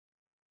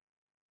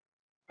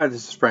Hi,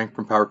 this is Frank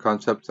from Power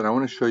Concepts, and I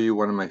want to show you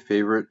one of my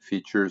favorite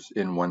features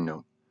in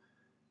OneNote.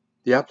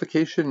 The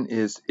application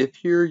is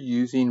if you're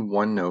using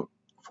OneNote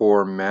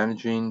for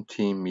managing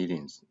team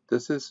meetings.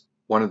 This is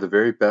one of the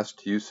very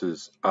best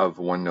uses of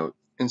OneNote.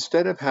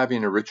 Instead of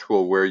having a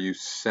ritual where you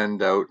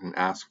send out and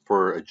ask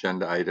for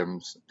agenda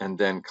items and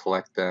then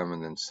collect them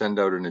and then send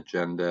out an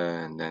agenda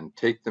and then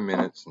take the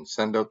minutes and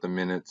send out the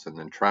minutes and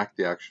then track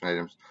the action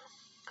items,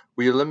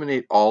 we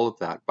eliminate all of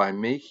that by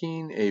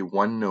making a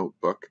OneNote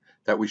book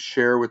that we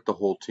share with the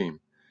whole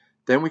team.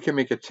 Then we can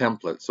make a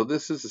template. So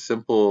this is a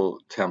simple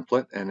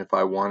template, and if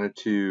I wanted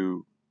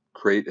to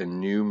create a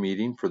new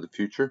meeting for the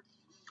future,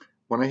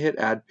 when I hit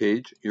add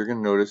page, you're going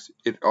to notice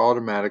it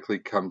automatically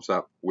comes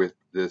up with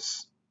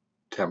this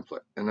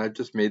template. And I've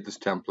just made this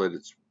template.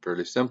 It's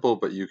fairly simple,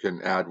 but you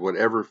can add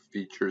whatever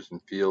features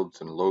and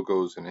fields and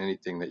logos and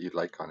anything that you'd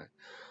like on it.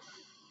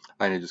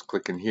 I'm going to just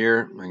click in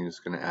here. I'm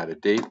just going to add a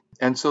date.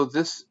 And so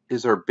this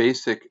is our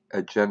basic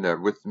agenda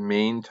with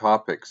main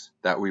topics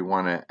that we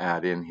want to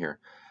add in here.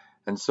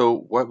 And so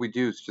what we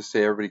do is just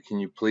say, everybody, can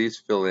you please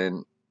fill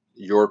in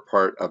your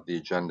part of the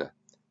agenda?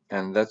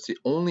 And that's the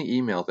only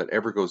email that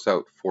ever goes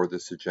out for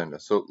this agenda.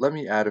 So let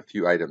me add a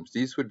few items.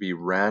 These would be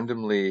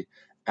randomly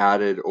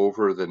added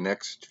over the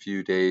next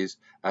few days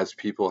as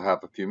people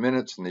have a few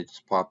minutes and they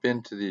just pop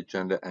into the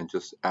agenda and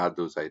just add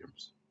those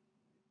items.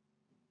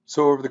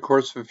 So over the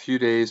course of a few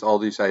days, all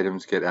these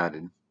items get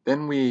added.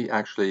 Then we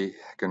actually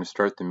going to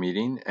start the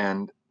meeting,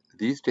 and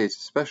these days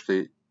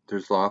especially,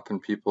 there's often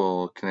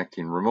people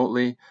connecting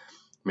remotely.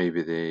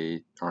 Maybe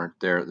they aren't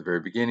there at the very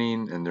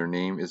beginning and their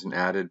name isn't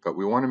added, but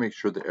we want to make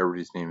sure that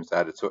everybody's name is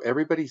added so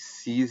everybody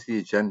sees the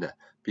agenda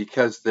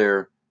because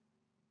they're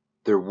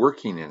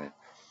working in it.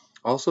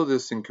 Also,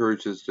 this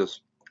encourages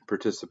just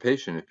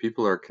participation. If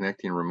people are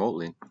connecting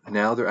remotely,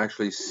 now they're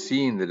actually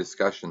seeing the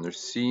discussion, they're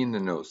seeing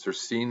the notes, they're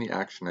seeing the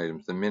action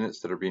items, the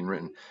minutes that are being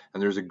written,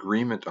 and there's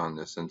agreement on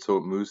this, and so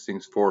it moves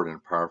things forward in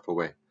a powerful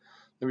way.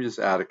 Let me just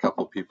add a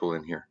couple people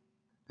in here.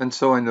 And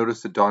so I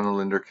noticed that Don and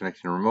Linda are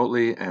connecting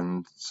remotely,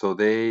 and so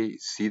they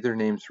see their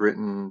names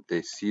written,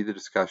 they see the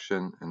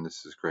discussion, and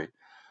this is great.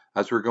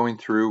 As we're going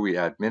through, we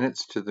add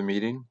minutes to the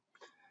meeting.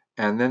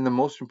 And then the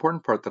most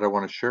important part that I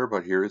want to share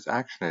about here is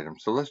action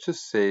items. So let's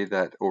just say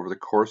that over the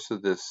course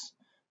of this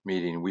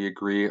meeting, we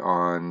agree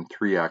on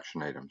 3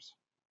 action items.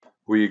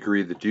 We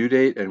agree the due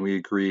date, and we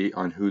agree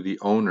on who the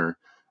owner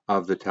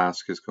of the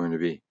task is going to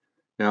be.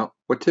 Now,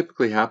 what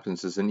typically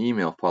happens is an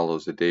email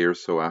follows a day or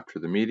so after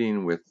the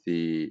meeting with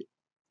the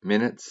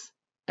minutes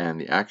and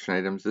the action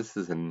items. This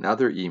is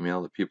another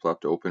email that people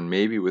have to open,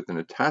 maybe with an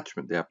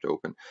attachment they have to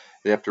open.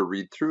 They have to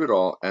read through it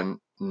all and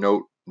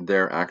note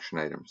their action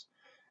items.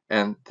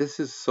 And this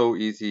is so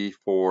easy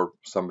for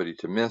somebody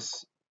to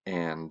miss.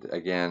 And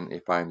again,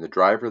 if I'm the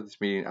driver of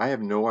this meeting, I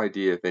have no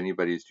idea if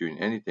anybody's doing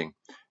anything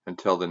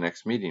until the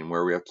next meeting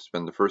where we have to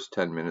spend the first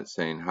 10 minutes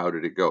saying, how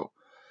did it go?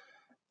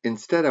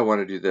 Instead, I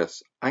want to do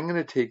this. I'm going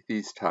to take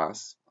these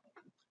tasks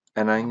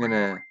and I'm going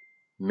to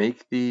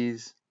make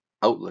these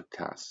Outlook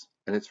tasks.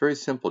 And it's very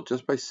simple.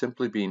 Just by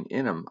simply being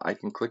in them, I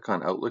can click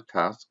on Outlook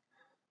task.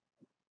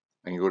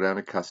 I can go down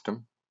to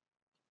custom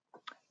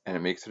and it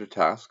makes it a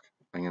task.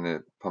 I'm going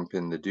to pump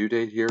in the due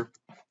date here.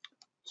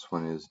 This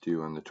one is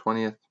due on the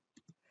 20th.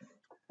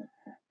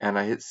 And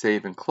I hit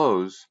save and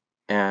close.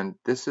 And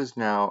this is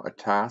now a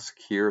task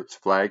here. It's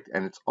flagged,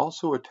 and it's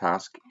also a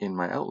task in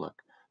my Outlook.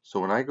 So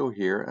when I go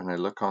here and I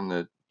look on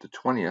the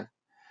 20th,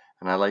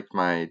 and I like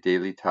my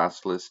daily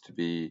task list to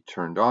be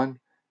turned on,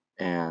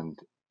 and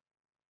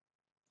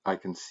I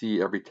can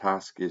see every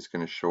task is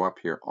going to show up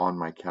here on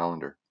my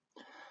calendar.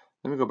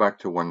 Let me go back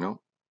to OneNote.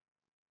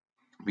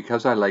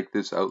 Because I like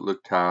this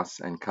Outlook tasks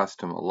and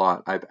custom a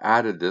lot, I've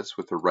added this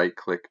with a right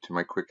click to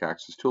my quick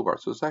access toolbar.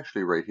 So it's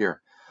actually right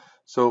here.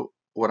 So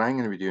what I'm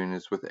going to be doing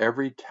is with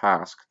every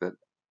task that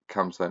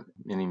comes at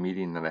any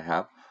meeting that I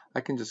have,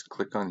 I can just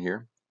click on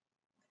here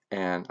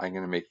and I'm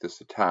going to make this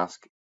a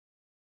task.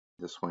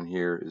 This one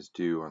here is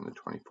due on the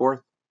 24th.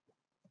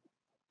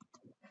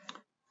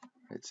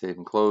 Hit save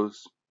and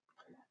close.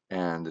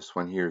 And this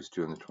one here is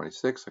due on the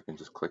 26th. I can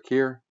just click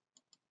here.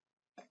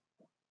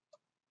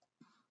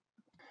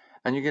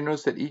 And you can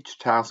notice that each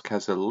task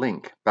has a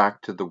link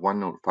back to the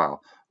OneNote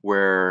file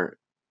where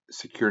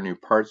secure new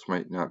parts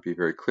might not be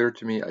very clear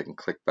to me. I can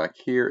click back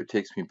here. It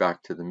takes me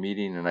back to the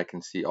meeting and I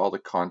can see all the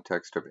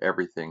context of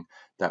everything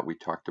that we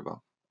talked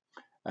about.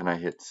 And I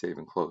hit save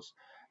and close.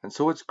 And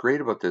so what's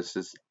great about this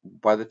is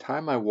by the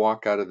time I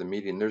walk out of the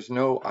meeting, there's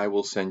no I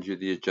will send you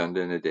the agenda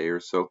in a day or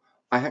so.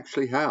 I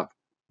actually have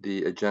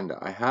the agenda.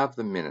 I have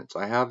the minutes.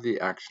 I have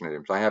the action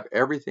items. I have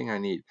everything I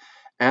need.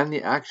 And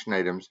the action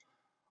items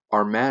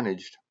are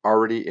managed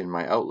already in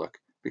my Outlook.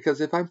 Because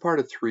if I'm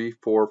part of 3,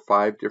 4,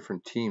 5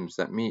 different teams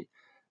that meet,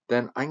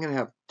 then I'm going to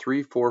have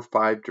 3, 4,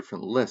 5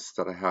 different lists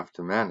that I have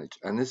to manage.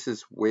 And this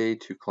is way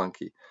too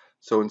clunky.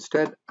 So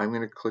instead, I'm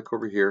going to click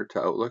over here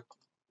to Outlook,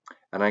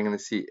 and I'm going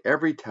to see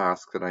every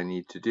task that I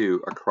need to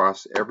do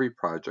across every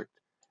project,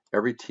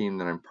 every team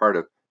that I'm part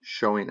of,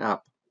 showing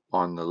up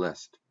on the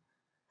list.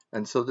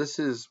 And so this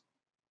is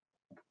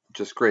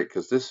just great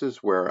because this is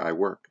where I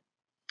work.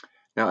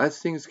 Now, as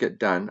things get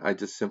done, I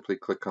just simply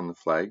click on the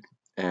flag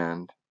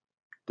and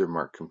they're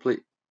marked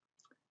complete.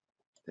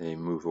 They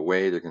move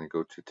away. They're going to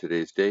go to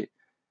today's date.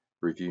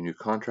 Review new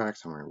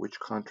contracts. I'm wondering, which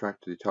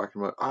contract are they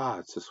talking about?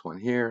 It's this one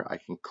here. I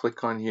can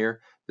click on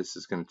here. This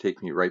is going to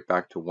take me right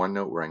back to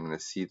OneNote where I'm going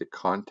to see the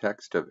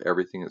context of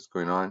everything that's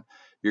going on.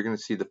 You're going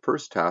to see the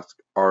first task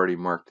already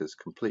marked as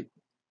complete.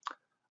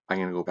 I'm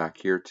going to go back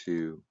here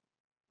to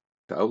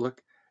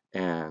Outlook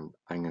and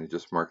I'm going to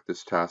just mark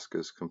this task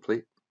as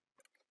complete.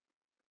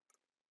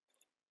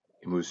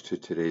 It moves to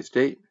today's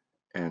date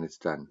and it's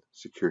done.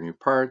 Secure new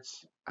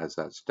parts. As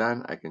that's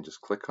done, I can just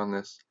click on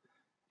this,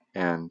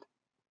 and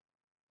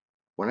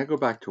when I go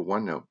back to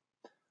OneNote,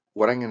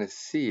 what I'm going to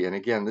see, and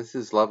again, this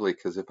is lovely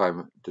because if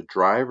I'm the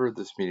driver of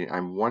this meeting,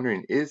 I'm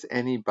wondering, is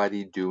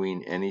anybody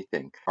doing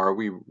anything? Are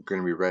we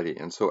going to be ready?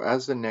 And so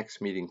as the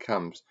next meeting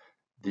comes,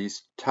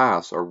 these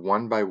tasks are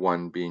one by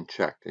one being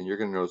checked. And you're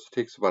going to notice it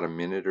takes about a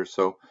minute or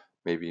so,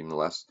 maybe even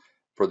less,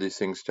 for these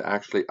things to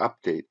actually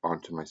update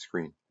onto my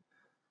screen.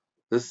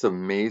 This is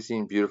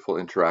amazing, beautiful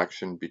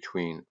interaction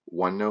between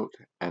OneNote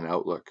and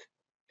Outlook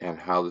and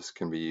how this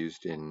can be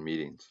used in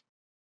meetings.